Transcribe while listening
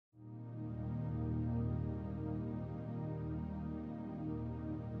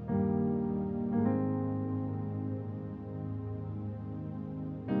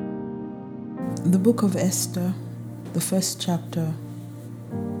The book of Esther, the first chapter,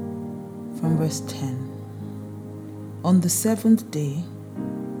 from verse 10. On the 7th day,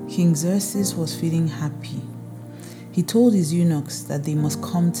 King Xerxes was feeling happy. He told his eunuchs that they must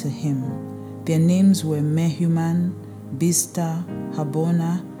come to him. Their names were Mehuman, Biztha,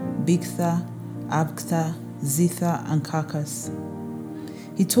 Harbona, Bigtha, Abagtha, Zitha, and Carkas.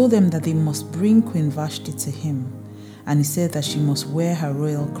 He told them that they must bring Queen Vashti to him, and he said that she must wear her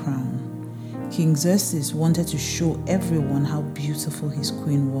royal crown. King Xerxes wanted to show everyone how beautiful his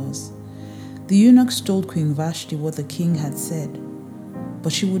queen was. The eunuchs told Queen Vashti what the king had said,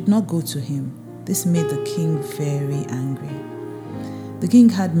 but she would not go to him. This made the king very angry. The king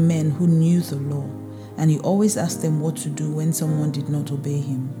had men who knew the law, and he always asked them what to do when someone did not obey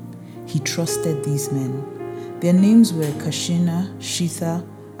him. He trusted these men. Their names were Kashina, Shitha,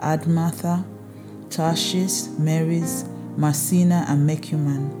 Admatha, Tarshish, Meres, Marsina, and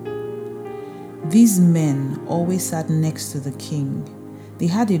Mehuman. These men always sat next to the king. They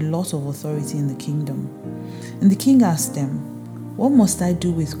had a lot of authority in the kingdom. And the king asked them, "What must I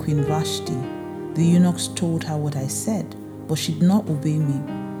do with Queen Vashti?" The eunuchs told her what I said, but she did not obey me.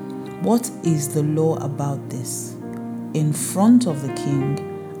 What is the law about this? In front of the king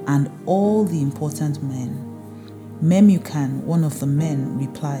and all the important men, Memucan, one of the men,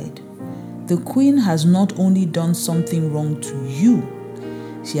 replied, "The queen has not only done something wrong to you,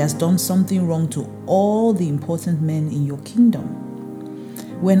 she has done something wrong to all the important men in your kingdom.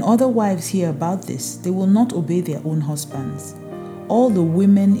 When other wives hear about this, they will not obey their own husbands. All the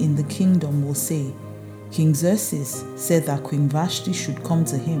women in the kingdom will say, 'King Xerxes said that Queen Vashti should come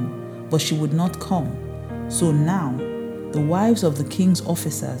to him, but she would not come. So now, the wives of the king's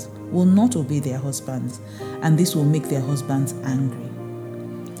officers will not obey their husbands, and this will make their husbands angry.'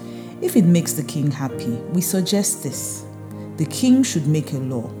 If it makes the king happy, we suggest this. The king should make a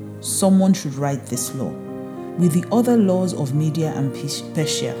law. Someone should write this law with the other laws of Media and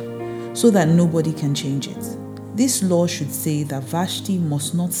Persia, so that nobody can change it. This law should say that Vashti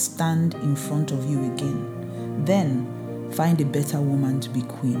must not stand in front of you again. Then find a better woman to be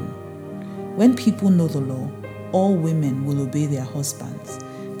queen. When people know the law, all women will obey their husbands.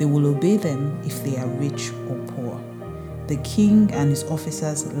 They will obey them if they are rich or poor." The king and his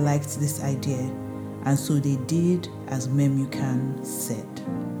officers liked this idea, and so they did as Memucan said.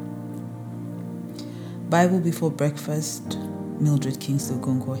 Bible before breakfast, Mildred Kingsley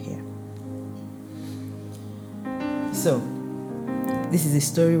Okonkwo here. So, this is a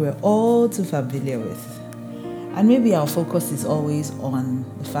story we're all too familiar with. And maybe our focus is always on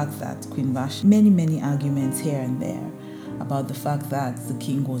the fact that Queen Vashti, many arguments here and there about the fact that the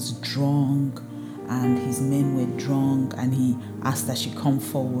king was drunk and his men were drunk, and he asked that she come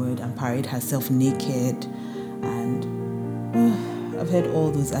forward and parade herself naked. And I've heard all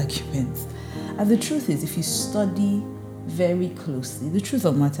those arguments. And the truth is, if you study very closely, the truth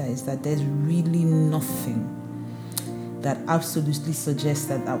of the matter is that there's really nothing that absolutely suggests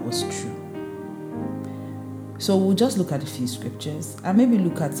that that was true. So we'll just look at a few scriptures and maybe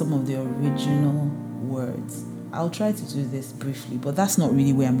look at some of the original words. I'll try to do this briefly, but that's not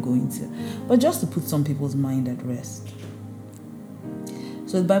really where I'm going to. But just to put some people's mind at rest.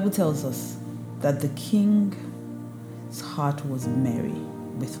 So the Bible tells us that the king's heart was merry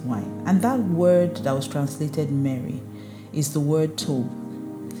with wine. And that word that was translated merry is the word tob.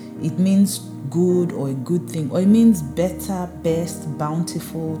 It means good or a good thing, or it means better, best,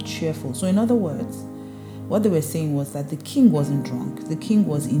 bountiful, cheerful. So in other words, what they were saying was that the king wasn't drunk. The king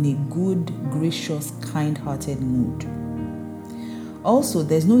was in a good, gracious, kind-hearted mood. Also,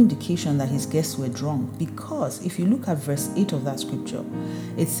 there's no indication that his guests were drunk, because if you look at verse 8 of that scripture,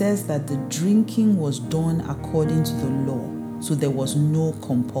 it says that the drinking was done according to the law. So there was no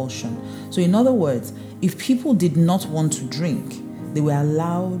compulsion. So in other words, if people did not want to drink, they were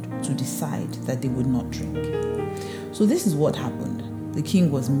allowed to decide that they would not drink. So this is what happened. The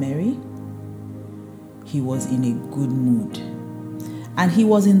king was merry. He was in a good mood. And he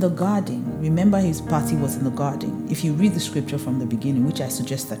was in the garden. Remember, his party was in the garden. If you read the scripture from the beginning, which I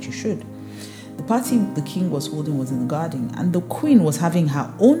suggest that you should, the party the king was holding was in the garden. And the queen was having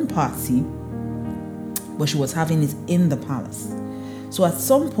her own party, but she was having it in the palace. So at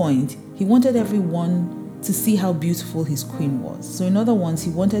some point, he wanted everyone to see how beautiful his queen was. So in other words,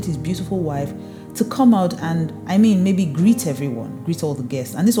 he wanted his beautiful wife to come out and, maybe greet everyone, greet all the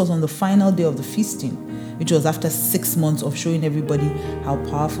guests. And this was on the final day of the feasting, which was after 6 months of showing everybody how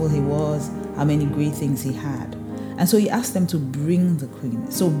powerful he was, how many great things he had. And so he asked them to bring the queen.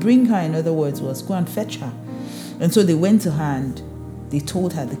 So bring her, in other words, was go and fetch her. And so they went to her and they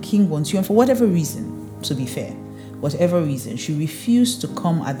told her the king wants you. And for whatever reason, to be fair, whatever reason, she refused to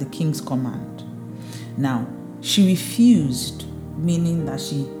come at the king's command. Now, she refused, meaning that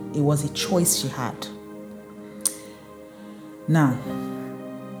it was a choice she had. Now,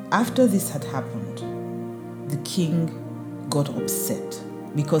 after this had happened, the king got upset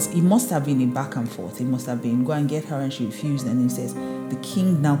because it must have been a back and forth. It must have been, go and get her, and she refused. And he says, the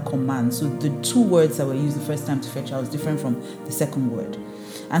king now commands. So the two words that were used the first time to fetch her was different from the second word.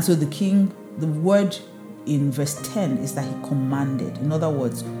 And so the word in verse 10 is that he commanded. In other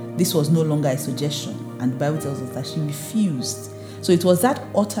words, this was no longer a suggestion. And the Bible tells us that she refused. So it was that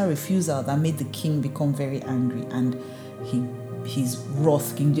utter refusal that made the king become very angry. And his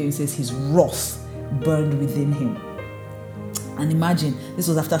wrath, King James says, his wrath burned within him. And imagine, this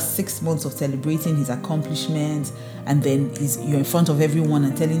was after 6 months of celebrating his accomplishments, and then you're in front of everyone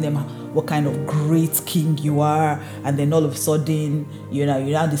and telling them what kind of great king you are, and then all of a sudden, you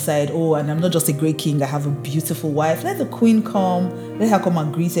now decide, oh, and I'm not just a great king, I have a beautiful wife. Let the queen come, let her come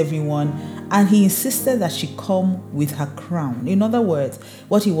and greet everyone. And he insisted that she come with her crown. In other words,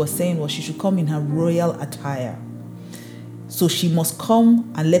 what he was saying was she should come in her royal attire. So she must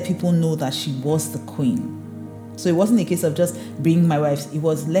come and let people know that she was the queen. So it wasn't a case of just bring my wife. It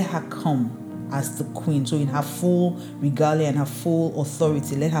was let her come as the queen. So in her full regalia and her full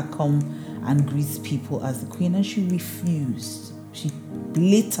authority, let her come and greet people as the queen. And she refused. She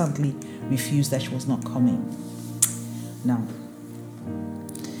blatantly refused that she was not coming. Now,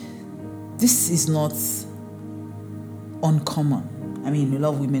 this is not uncommon. I mean, a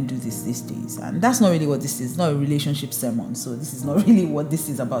lot of women do this these days. And that's not really what this is. It's not a relationship sermon. So this is not really what this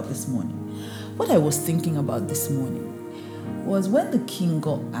is about this morning. What I was thinking about this morning was when the king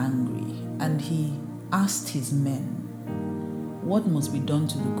got angry and he asked his men what must be done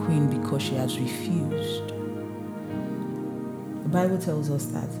to the queen because she has refused. The Bible tells us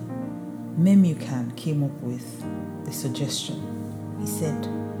that Memucan came up with a suggestion. He said,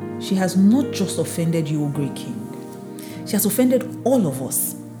 she has not just offended you, O great king. She has offended all of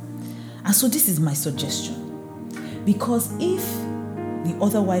us. And so this is my suggestion. Because if the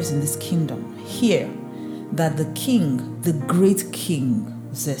other wives in this kingdom hear that the king, the great king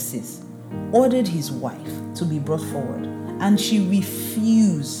Xerxes, ordered his wife to be brought forward and she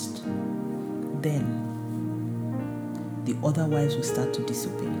refused, then the other wives will start to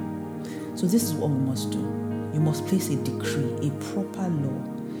disobey. So this is what we must do. You must place a decree, a proper law,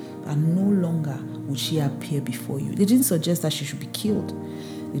 and no longer would she appear before you. They didn't suggest that she should be killed.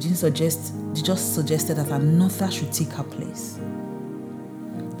 They just suggested that another should take her place.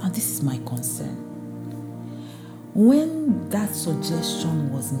 Now this is my concern. When that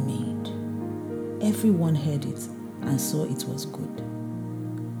suggestion was made, everyone heard it and saw it was good.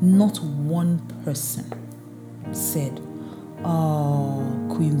 Not one person said, oh,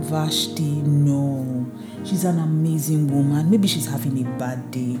 Queen Vashti, no. She's an amazing woman. Maybe she's having a bad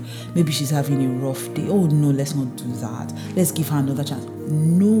day. Maybe she's having a rough day. Oh no, let's not do that. Let's give her another chance.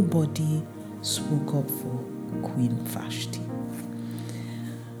 Nobody spoke up for Queen Vashti.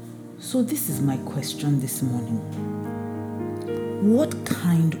 So this is my question this morning. What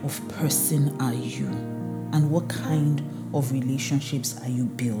kind of person are you? And what kind of relationships are you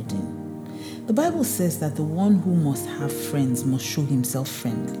building? The Bible says that the one who must have friends must show himself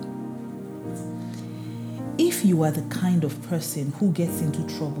friendly. If you are the kind of person who gets into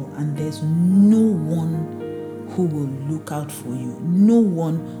trouble and there's no one who will look out for you, no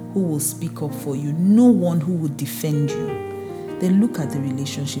one who will speak up for you, no one who will defend you, then look at the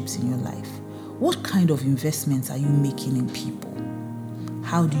relationships in your life. What kind of investments are you making in people?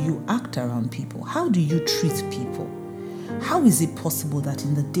 How do you act around people? How do you treat people? How is it possible that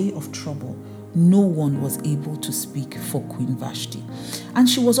in the day of trouble, no one was able to speak for Queen Vashti? And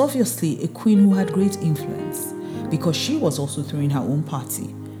she was obviously a queen who had great influence because she was also throwing her own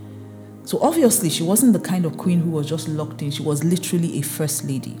party. So obviously she wasn't the kind of queen who was just locked in. She was literally a first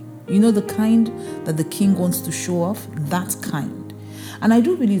lady. You know, the kind that the king wants to show off? That kind. And I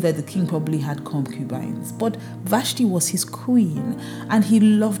do believe that the king probably had concubines, but Vashti was his queen and he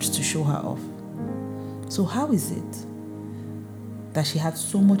loved to show her off. So how is it that she had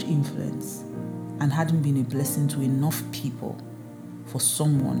so much influence and hadn't been a blessing to enough people for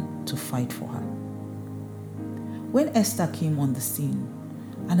someone to fight for her? When Esther came on the scene,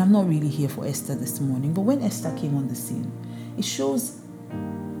 and I'm not really here for Esther this morning, but when Esther came on the scene, it shows,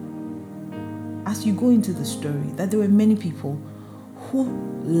 as you go into the story, that there were many people who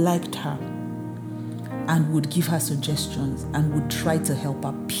liked her and would give her suggestions and would try to help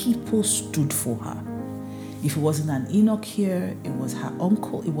her. People stood for her. If it wasn't an Enoch here, it was her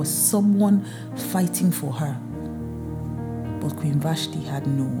uncle, it was someone fighting for her. But Queen Vashti had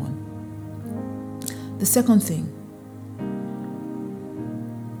no one. The second thing,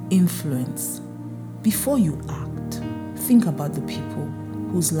 influence. Before you act, think about the people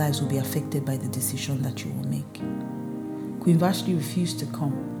whose lives will be affected by the decision that you will make. Queen Vashti refused to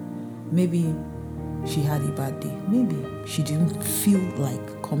come. Maybe she had a bad day. Maybe she didn't feel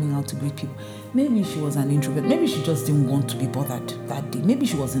like coming out to greet people. Maybe she was an introvert. Maybe she just didn't want to be bothered that day. Maybe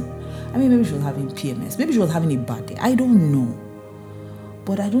she was having PMS. Maybe she was having a bad day. I don't know.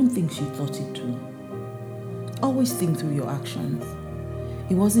 But I don't think she thought it through. Always think through your actions.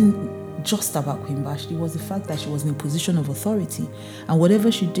 It wasn't just about Queen Vashti. It was the fact that she was in a position of authority. And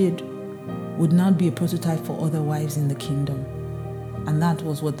whatever she did would now be a prototype for other wives in the kingdom. And that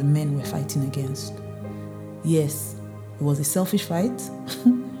was what the men were fighting against. Yes, it was a selfish fight,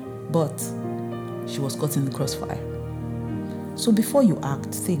 but she was caught in the crossfire. So before you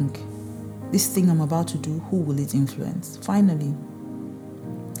act, think, this thing I'm about to do, who will it influence? Finally,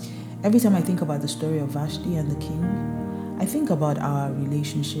 every time I think about the story of Vashti and the king, I think about our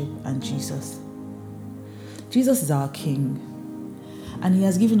relationship and Jesus. Jesus is our king, and he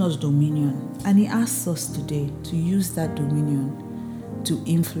has given us dominion, and he asks us today to use that dominion to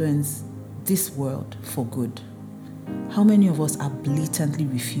influence this world for good. How many of us are blatantly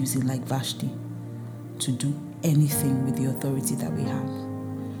refusing, like Vashti, to do anything with the authority that we have?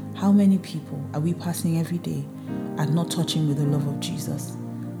 How many people are we passing every day and not touching with the love of Jesus?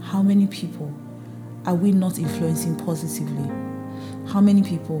 How many people are we not influencing positively? How many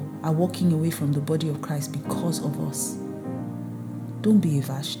people are walking away from the body of Christ because of us? Don't be a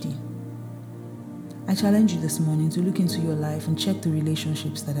Vashti. I challenge you this morning to look into your life and check the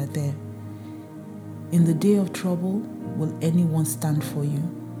relationships that are there. In the day of trouble, will anyone stand for you?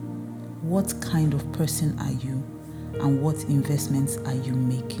 What kind of person are you? And what investments are you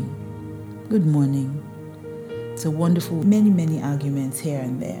making? Good morning. It's a wonderful, many arguments here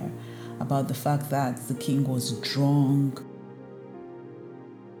and there about the fact that the king was drunk,